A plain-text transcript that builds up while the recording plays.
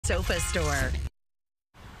sofa store.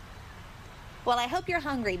 Well, I hope you're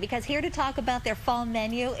hungry, because here to talk about their fall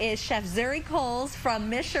menu is Chef Zuri from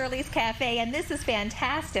Miss Shirley's Cafe, and this is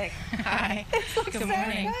fantastic. Hi. This looks Good so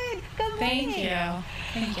morning. good. Good morning. Thank you.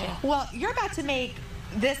 Thank you. Well, you're about to make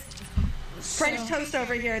this French toast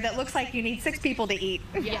over here that looks like you need 6 people to eat.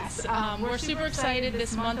 Yes, we're super excited.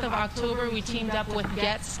 This month of October, we teamed up with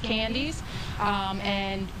Goetze Candies,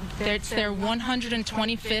 and it's their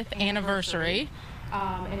 125th anniversary,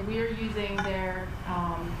 and we are using their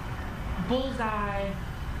bullseye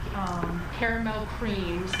caramel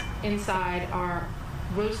creams inside our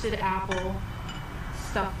roasted apple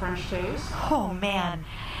stuffed French toast. Oh, man.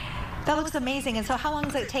 That looks amazing. And so how long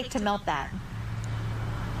does it take to melt that?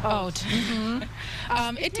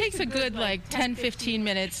 It takes a good like 10-15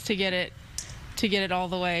 minutes to get it all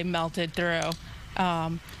the way melted through.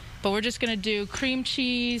 But we're just gonna do cream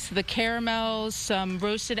cheese, the caramels, some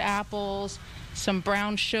roasted apples, some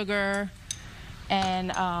brown sugar,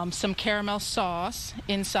 and some caramel sauce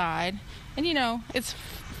inside. And you know, it's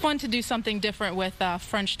fun to do something different with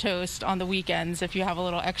French toast on the weekends if you have a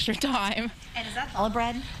little extra time. And is that challah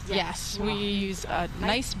bread? Yes, we use a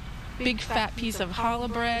nice big fat piece of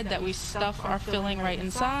challah bread that we stuff our filling right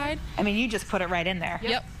inside. I mean, you just put it right in there.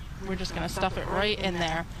 Yep. We're just going to stuff it right in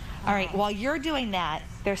there. All right, while you're doing that,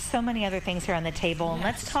 there's so many other things here on the table. And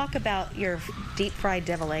let's talk about your deep fried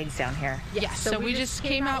deviled eggs down here. Yes, so we just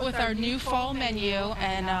came out with our new fall menu,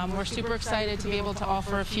 and we're super excited to be able to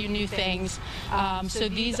offer a few new things. So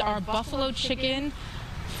these are buffalo chicken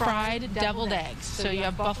fried deviled eggs. So you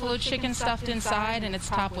have buffalo chicken stuffed inside, and it's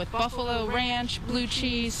topped with buffalo ranch, blue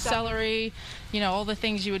cheese, celery, you know, all the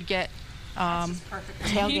things you would get. Perfect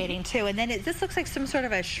tailgating too. And then this looks like some sort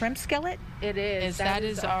of a shrimp skillet. It is. That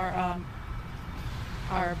is our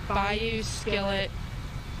Bayou skillet.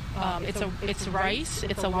 It's rice.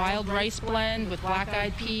 It's a wild rice blend with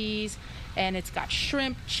black-eyed peas, and it's got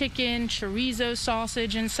shrimp, chicken, chorizo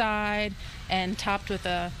sausage inside, and topped with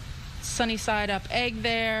a sunny side up egg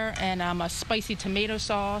there, and a spicy tomato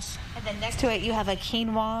sauce. And then next to it you have a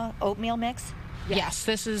quinoa oatmeal mix. Yes,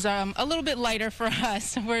 this is a little bit lighter for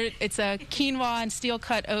us. It's a quinoa and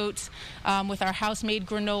steel-cut oats with our house-made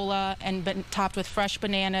granola, and topped with fresh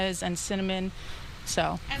bananas and cinnamon.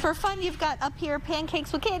 So. And for fun, you've got up here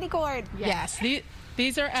pancakes with candy corn. Yes,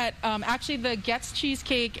 these are at actually the Goetze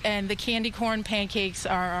Cheesecake and the candy corn pancakes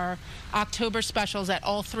are our October specials at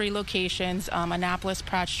all 3 locations, Annapolis,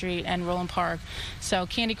 Pratt Street, and Roland Park. So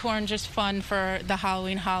candy corn, just fun for the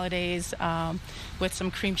Halloween holidays with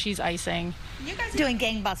some cream cheese icing. You guys are doing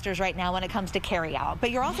gangbusters right now when it comes to carry-out,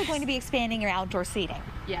 but you're also going to be expanding your outdoor seating.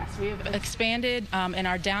 Yes, we have expanded in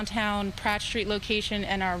our downtown Pratt Street location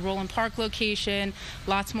and our Roland Park location.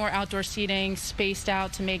 Lots more outdoor seating, spaced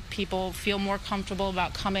out to make people feel more comfortable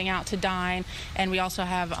about coming out to dine. And we also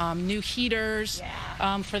have new heaters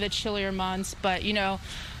for the chillier months. But, you know,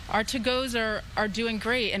 our to-goes are doing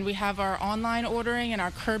great, and we have our online ordering and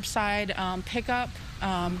our curbside pickup.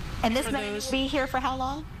 And this menu will be here for how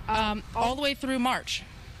long? All the way through March.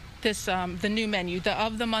 The new menu.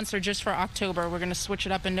 The months are just for October. We're going to switch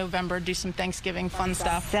it up in November, do some Thanksgiving fun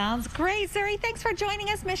stuff. Sounds great, Zuri. Thanks for joining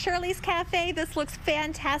us, Miss Shirley's Cafe. This looks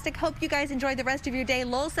fantastic. Hope you guys enjoy the rest of your day.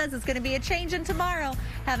 Lowell says it's going to be a change in tomorrow.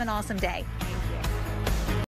 Have an awesome day.